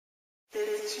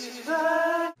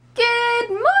Good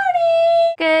morning!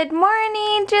 Good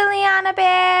morning, Juliana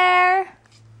Bear!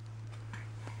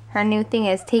 Her new thing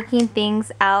is taking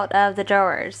things out of the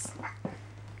drawers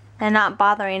and not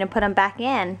bothering to put them back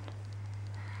in.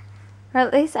 Or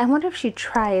at least, I wonder if she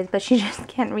tries, but she just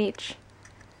can't reach.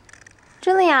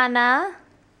 Juliana,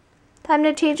 time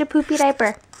to change a poopy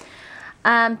diaper.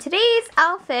 Today's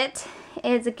outfit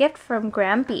is a gift from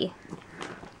Grampy.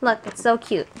 Look, it's so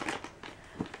cute.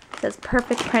 It says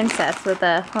perfect princess with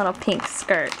a little pink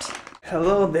skirt.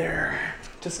 Hello there.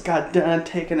 Just got done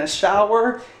taking a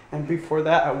shower, and before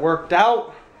that I worked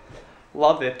out.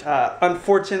 Love it.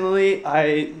 Unfortunately,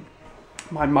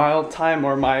 my mile time,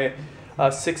 or my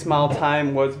 6 mile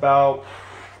time, was about,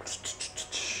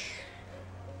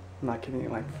 I'm not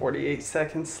kidding, like 48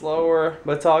 seconds slower,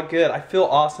 but it's all good. I feel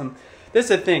awesome.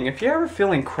 This is the thing, if you're ever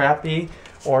feeling crappy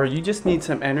or you just need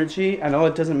some energy, I know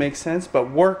it doesn't make sense, but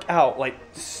work out, like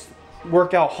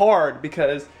work out hard,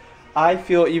 because I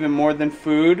feel even more than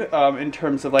food in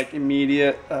terms of like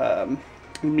immediate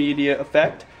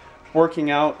effect.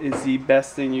 Working out is the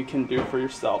best thing you can do for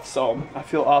yourself. So I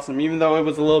feel awesome, even though it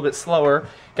was a little bit slower.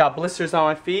 Got blisters on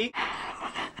my feet.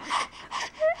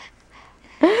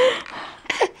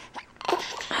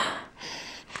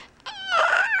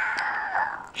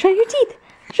 Show your teeth!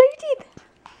 Show your teeth!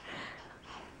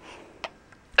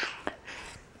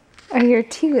 Or your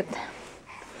tooth.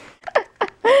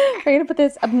 We're gonna put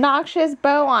this obnoxious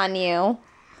bow on you.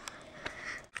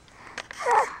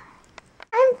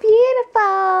 I'm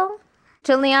beautiful!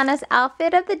 Juliana's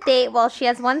outfit of the day. Well, she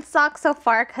has one sock so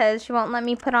far because she won't let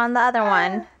me put on the other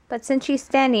one. But since she's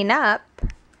standing up,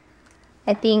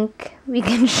 I think we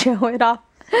can show it off.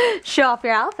 Show off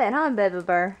your outfit, huh, baby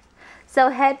bear? So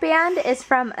headband is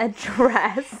from a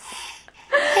dress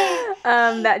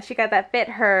that she got that fit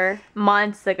her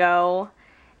months ago.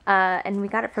 And we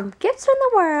got it from Gifts from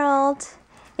the World.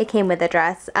 It came with a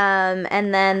dress.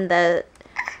 And then the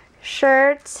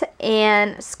shirt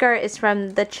and skirt is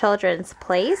from the Children's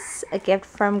Place, a gift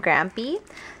from Grampy.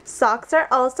 Socks are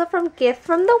also from Gift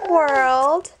from the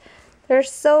World. They're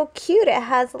so cute. It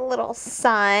has a little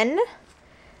sun.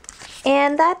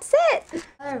 And that's it.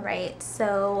 Alright,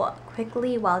 so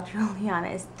quickly, while Juliana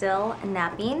is still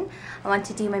napping, I want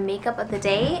to do my makeup of the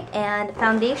day. And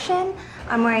foundation,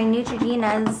 I'm wearing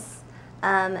Neutrogena's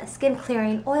Skin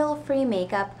Clearing Oil-Free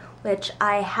Makeup, which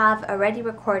I have already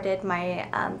recorded my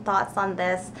thoughts on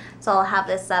this, so I'll have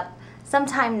this up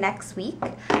sometime next week.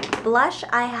 Blush,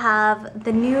 I have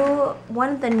the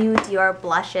one of the new Dior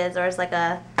blushes, or it's like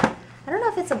a, I don't know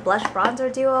if it's a blush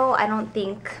bronzer duo. I don't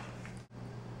think.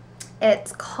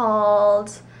 It's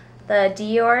called the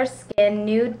Dior Skin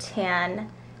Nude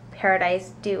Tan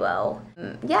Paradise Duo.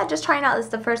 Yeah, just trying out. This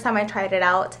is the first time I tried it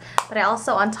out. But I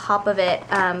also, on top of it,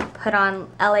 put on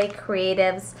LA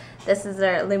Creatives. This is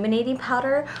their illuminating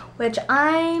powder, which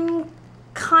I'm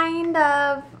kind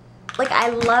of, like, I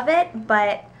love it,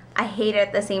 but I hate it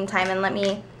at the same time. And let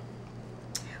me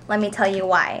tell you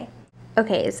why.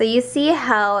 Okay, so you see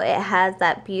how it has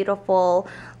that beautiful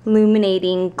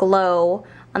illuminating glow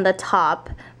on the top,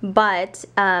 but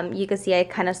you can see I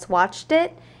kind of swatched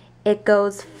it. It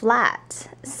goes flat.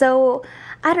 So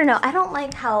I don't know, I don't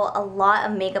like how a lot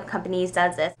of makeup companies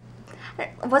does this.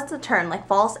 What's the term, like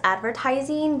false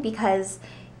advertising, because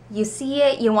you see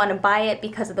it, you want to buy it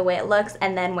because of the way it looks,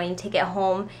 and then when you take it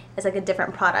home it's like a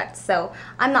different product. So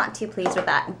I'm not too pleased with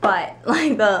that, but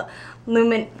like the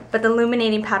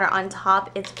illuminating powder on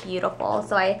top, it's beautiful.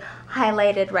 So I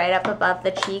highlighted right up above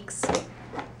the cheeks.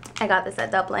 I got this at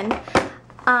Dublin.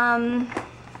 And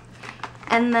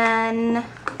then,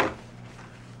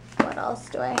 what else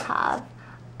do I have?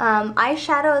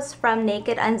 Eyeshadows from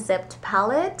Naked Unzipped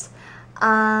palette.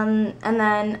 And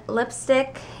then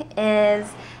lipstick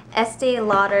is Estee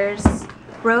Lauder's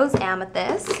Rose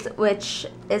Amethyst, which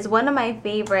is one of my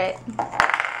favorite.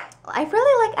 I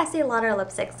really like Estee Lauder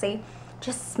lipsticks. They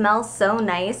just smell so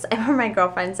nice. I remember my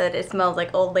girlfriend said it smells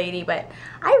like old lady, but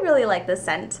I really like the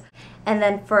scent. And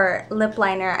then for lip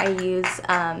liner, I use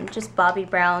just Bobbi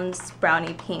Brown's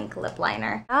Brownie Pink lip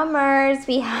liner. Summers,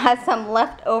 we had some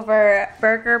leftover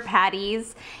burger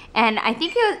patties, and I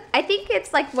think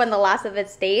it's like one of the last of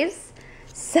its days.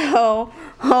 So,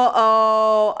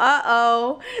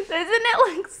 uh-oh. Doesn't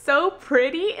it look so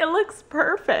pretty? It looks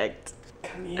perfect.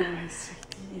 Come here, my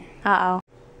sweetie. Uh-oh.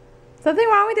 Something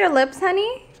wrong with your lips,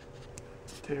 honey?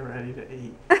 They're ready to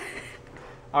eat. I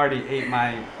already ate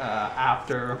my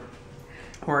after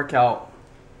workout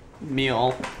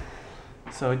meal,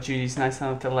 so Judy's nice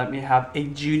enough to let me have a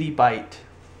Judy bite.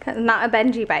 Not a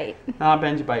Benji bite. Not a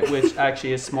Benji bite, which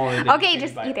actually is smaller than okay, a Judy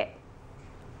just bite. eat it.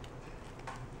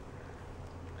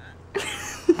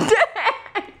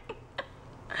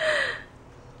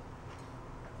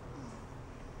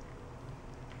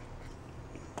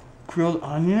 grilled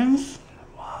onions?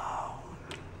 Wow.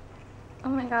 Oh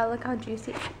my god, look how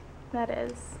juicy that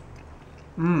is.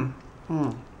 Mmm.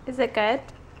 Is it good?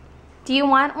 Do you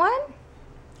want one?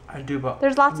 I do, but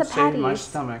there's lots I'm of saving my patties.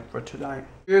 stomach for tonight.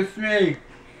 Kiss me.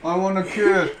 I want a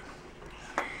kiss.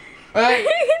 Hey,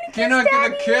 can I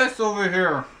get a kiss over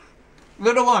here?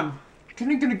 Little one, can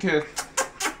you get a kiss?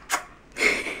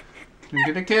 Can you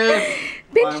get a kiss?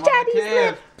 Benji Daddy's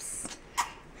lips.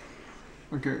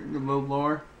 Okay, a little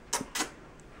lower.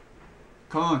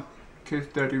 Come on, kiss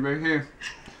Daddy right here.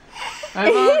 I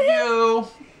love you.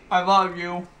 I love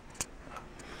you.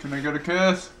 Can I get a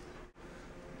kiss?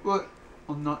 What?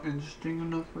 I'm not interesting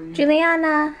enough for you.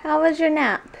 Juliana, how was your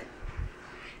nap?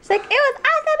 She's like, it was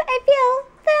awesome. I feel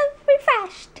so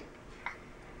refreshed.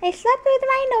 I slept with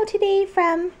Rhino today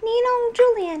from Nino and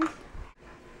Julian. You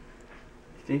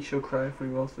think she'll cry if we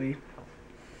both leave?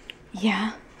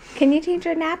 Yeah. Can you change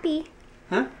her nappy?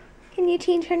 Huh? Can you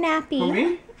change her nappy? For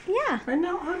me? Yeah. Right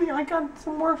now, honey, I got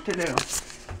some work to do.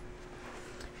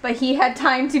 But he had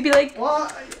time to be like,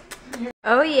 What?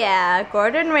 oh yeah,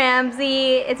 Gordon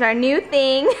Ramsay. It's our new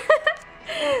thing.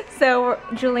 So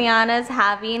Juliana's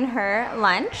having her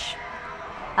lunch.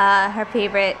 Her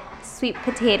favorite sweet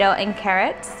potato and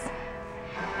carrots.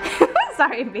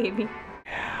 Sorry, baby.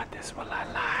 Yeah, this is what I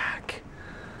like.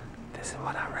 This is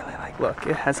what I really like. Look,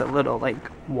 it has a little like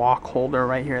wok holder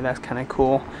right here. That's kind of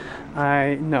cool.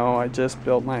 I know I just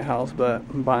built my house, but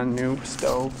I bought a new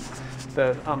stove.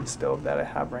 The stove that I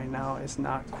have right now is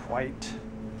not quite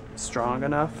strong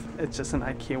enough. It's just an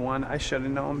IKEA one. I should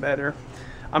have known better.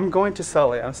 I'm going to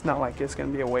sell it. It's not like it's going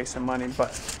to be a waste of money,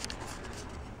 but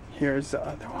here's the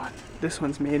other one. This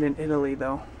one's made in Italy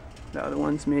though. The other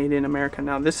one's made in America.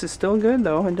 Now this is still good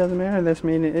though. It doesn't matter that's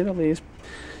made in Italy. It's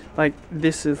like,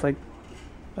 this is like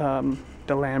the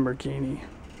Lamborghini.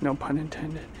 No pun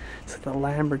intended. It's the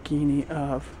Lamborghini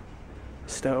of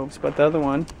stoves. But the other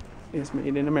one is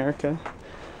made in America.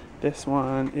 This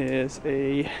one is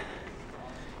a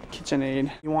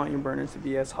KitchenAid. You want your burners to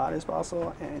be as hot as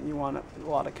possible, and you want a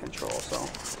lot of control, so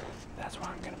that's why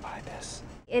I'm gonna buy this.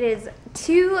 It is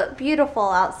too beautiful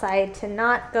outside to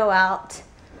not go out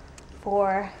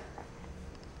for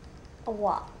a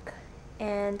walk.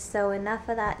 And so enough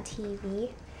of that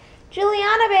TV.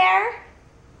 Juliana Bear,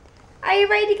 are you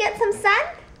ready to get some sun?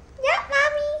 Yep,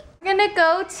 Mommy. We're gonna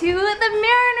go to the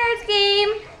Mariners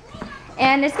game.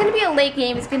 And it's gonna be a late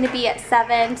game. It's gonna be at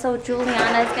 7. So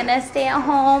Juliana's gonna stay at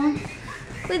home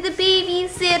with the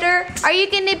babysitter. Are you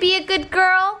gonna be a good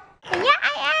girl? Yeah,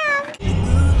 I am.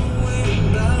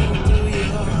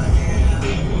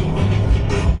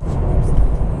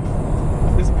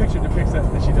 This picture depicts that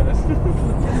she does.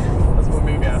 That's what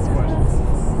made me ask questions.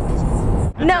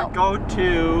 No.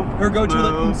 Her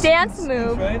go-to Dance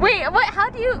move. right? Wait, what? How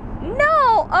do you?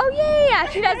 No. Oh yeah.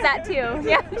 She does that too.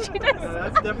 Yeah, she does.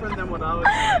 That's different than what I was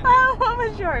doing. Oh, what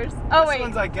was yours? Oh wait. This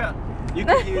one's like, you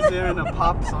could use it in a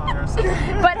pop song or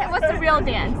something. But what's the real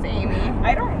dance, Amy?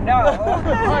 I don't know.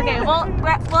 Okay, well,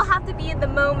 we'll have to be in the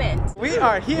moment. We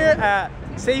are here at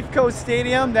Safeco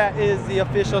Stadium. That is the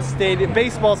official stadium,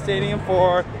 baseball stadium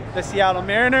for the Seattle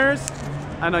Mariners.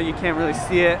 I know you can't really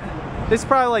see it. This is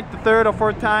probably like the 3rd or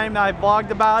 4th time that I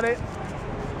vlogged about it.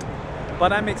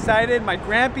 But I'm excited. My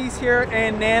grandpa's here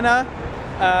and Nana.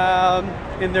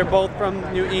 And they're both from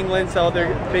New England, so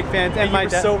they're big fans. And my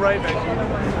dad. So right,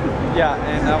 Benji. Yeah,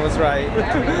 and I was right.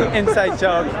 Inside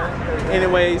joke.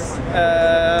 Anyways,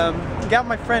 got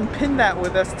my friend Pindat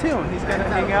with us too. He's gonna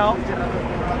hang out.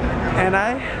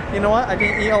 And you know what? I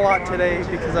didn't eat a lot today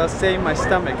because I was saving my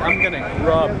stomach. I'm gonna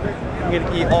grub. I'm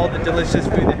gonna eat all the delicious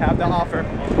food they have to offer.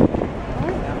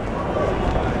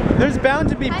 There's bound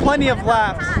to be plenty of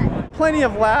laughs. Plenty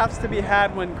of laughs to be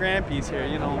had when Grampy's here,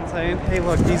 you know what I'm saying? Hey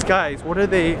look, these guys, what are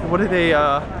they,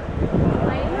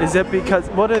 is it because,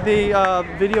 what are they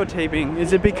videotaping?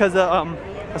 Is it because of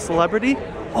a celebrity?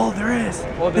 Oh, there is.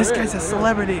 This guy's a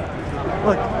celebrity.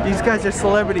 Look, these guys are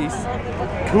celebrities.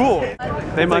 Cool.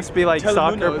 They must be like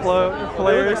soccer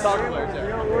players.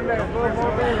 We're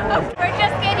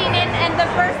just getting in, and the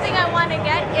first thing I want to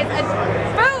get is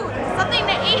food, something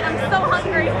to eat. I'm so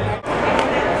hungry.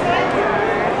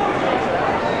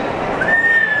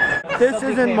 This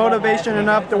isn't motivation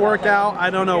enough to work out. I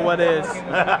don't know what is.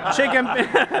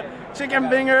 Chicken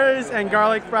fingers and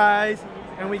garlic fries,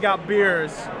 and we got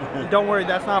beers. Don't worry,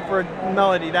 that's not for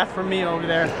Melody. That's for me over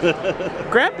there.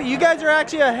 Grandpa, you guys are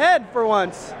actually ahead for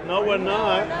once. No, we're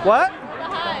not. What?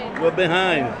 We're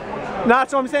behind. No,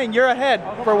 that's what I'm saying. You're ahead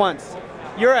for once.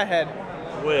 You're ahead.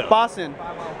 Where? Boston.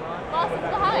 Boston's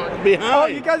behind. Behind. Oh,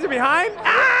 you guys are behind?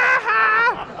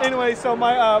 Ah! Anyway, so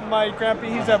my grandpa,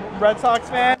 he's a Red Sox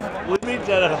fan. We meet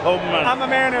at a home run. I'm a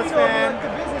Mariners fan.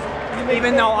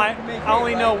 Even though I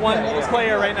only know one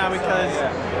player right now because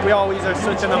we always are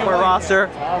switching up our roster.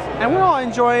 And we're all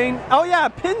enjoying. Oh yeah,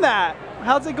 pin that.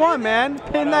 How's it going, man?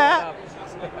 Pin that.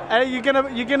 Hey, you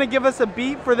gonna give us a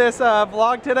beat for this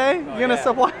vlog today? You gonna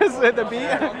supply us with a beat?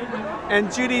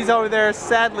 And Judy's over there,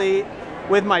 sadly,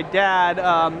 with my dad.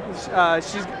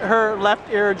 Her left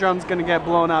eardrum's gonna get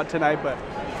blown out tonight, but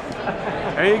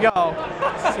there you go.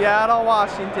 Seattle,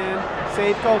 Washington,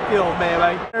 Safeco Field,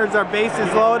 baby. There's our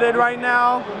bases loaded right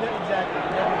now.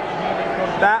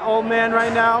 That old man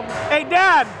right now. Hey,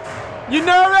 Dad, you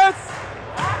nervous?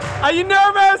 Are you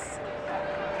nervous?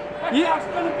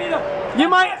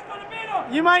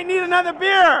 You might need another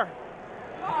beer.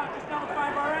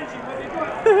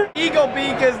 Eagle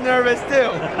Beak is nervous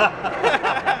too.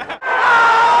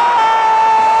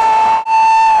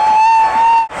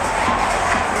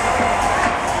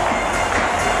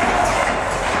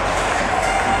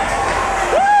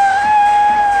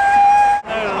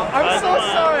 I'm so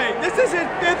sorry. This is his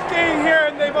 5th game here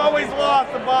and they've always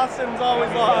lost. The Boston's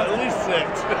always lost. At least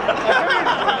 6.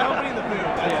 Nobody in the booth.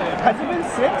 Has it been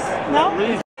 6 now?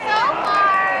 So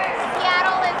far,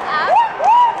 Seattle is up.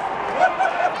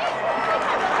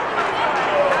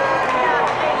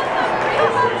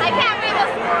 I can't read the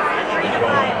score.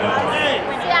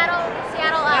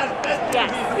 Seattle up. Yes.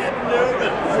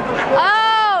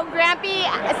 Oh, Grampy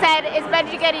said, is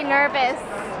Benji getting nervous?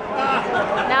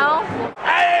 No?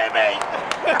 Hey, mate!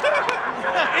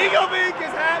 Eagle Beak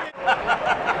is happy.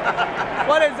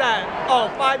 What is that? Oh,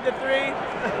 5-3.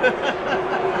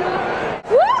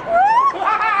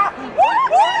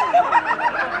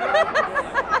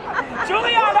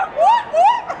 Juliana!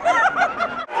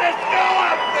 Let's go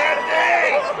up there,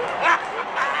 Dave!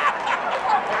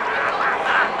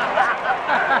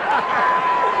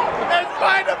 It's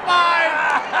 5-5.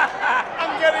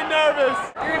 I'm getting nervous.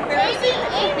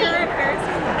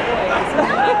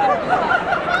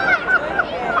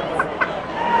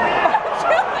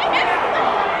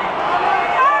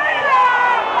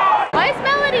 Why is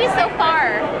Melody so far?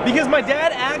 Because my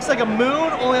dad acts like a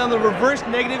moon, only on the reverse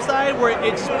negative side, where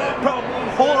it just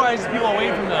polarizes people away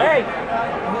from them. Hey,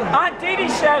 Aunt Dee Dee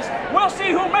says, we'll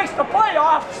see who makes the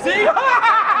playoffs. See?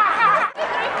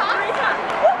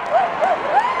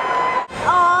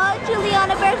 Aw,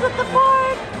 Juliana Bears with the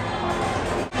board.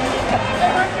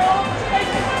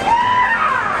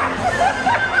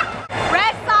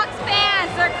 Red Sox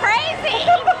fans are crazy.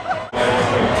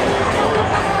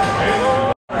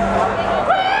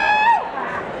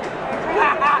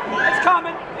 It's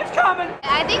coming. It's coming.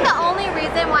 I think the only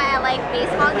reason why I like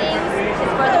baseball games is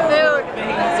for the food.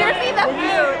 Seriously, the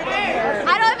food.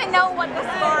 I don't even know what the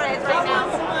score is right now.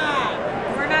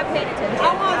 We're not paying attention. We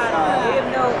have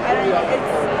no, I don't know, it's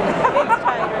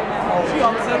tied right now.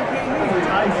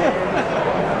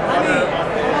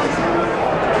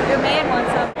 Your man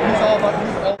wants some.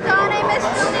 God, I miss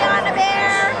Juliana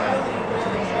Bear.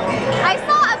 I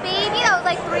saw a baby that was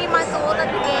like 3 months old at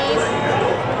the game.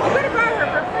 You could have brought her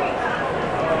for free.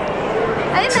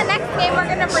 I think the next game we're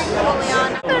gonna bring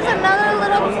Juliana. There's another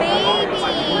little baby.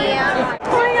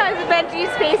 Oh my gosh,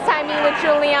 Benji's FaceTiming with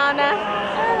Juliana.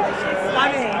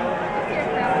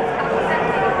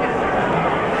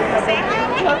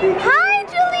 Hi,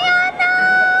 Juliana!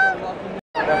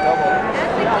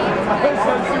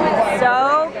 So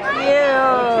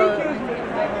cute.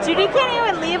 Judy can't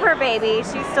even leave her baby.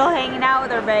 She's still hanging out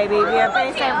with her baby via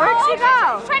FaceTime. Where'd she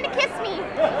go? She's trying to kiss me.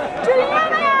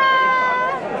 Juliana!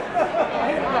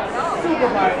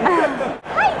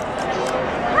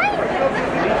 Hi!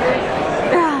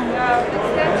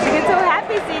 She gets so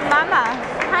happy seeing Mama.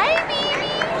 Hi, baby!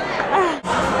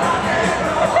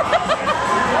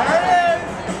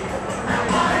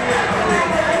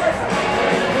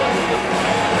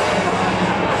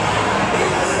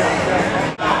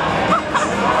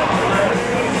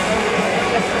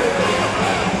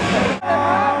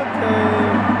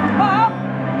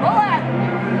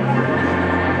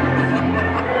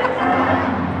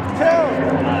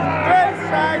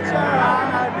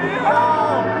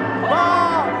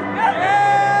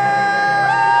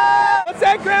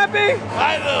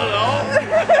 I don't know.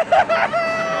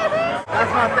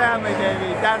 That's my family,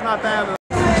 baby. That's my family.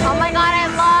 Oh my god, I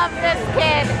love this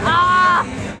kid. Ah!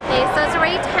 Okay, so it's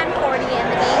already 10:40 and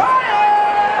the game's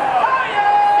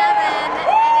 7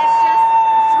 and it's just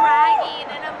dragging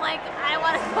and I'm like, I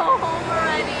want to go home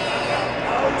already.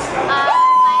 I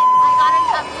got an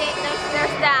update.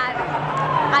 There's Dad.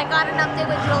 I got an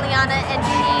update with Juliana and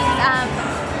she's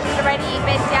already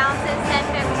been down since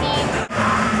 10:15.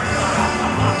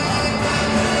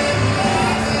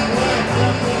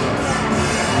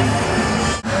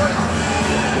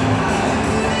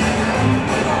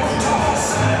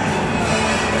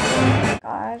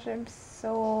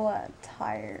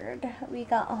 tired. We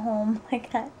got home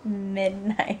like at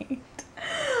midnight.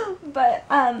 But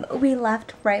we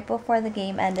left right before the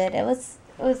game ended. It was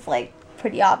like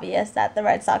pretty obvious that the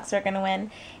Red Sox were gonna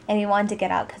win, and we wanted to get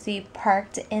out because we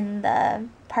parked in the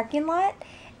parking lot,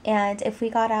 and if we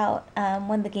got out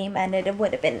when the game ended, it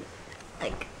would have been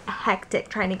like hectic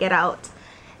trying to get out,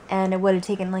 and it would have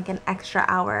taken like an extra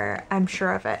hour, I'm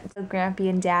sure of it. So Grampy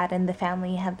and Dad and the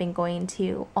family have been going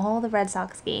to all the Red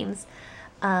Sox games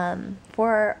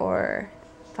 4 or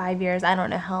 5 years, I don't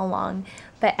know how long,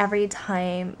 but every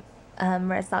time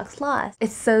Red Sox lost.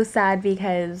 It's so sad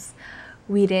because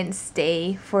we didn't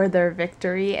stay for their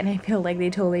victory, and I feel like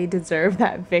they totally deserve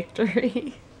that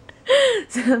victory.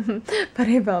 But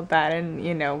I felt bad, and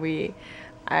you know,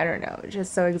 I don't know,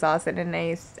 just so exhausted, and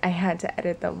I had to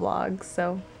edit the vlog.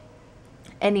 So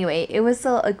anyway, it was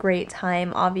still a great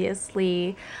time.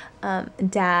 Obviously,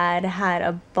 Dad had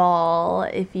a ball,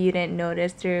 if you didn't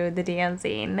notice, through the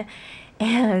dancing,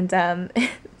 and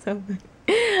so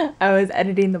I was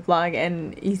editing the vlog,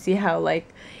 and you see how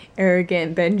like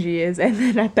arrogant Benji is, and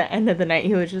then at the end of the night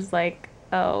he was just like,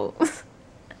 oh.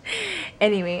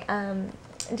 Anyway,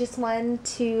 just wanted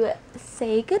to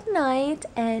say good night,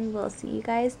 and we'll see you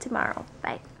guys tomorrow.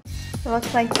 Bye. It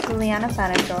looks like Juliana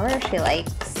found a drawer she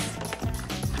likes.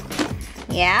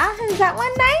 Yeah, is that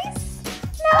one nice?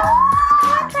 No,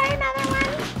 I'll try another one.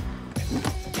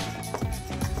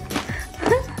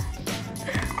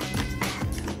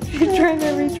 You're trying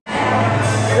to reach.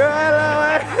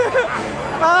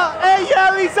 Hey, yeah,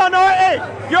 at least on our, hey,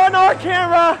 you're on our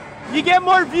camera. You get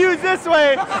more views this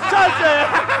way. Trust me.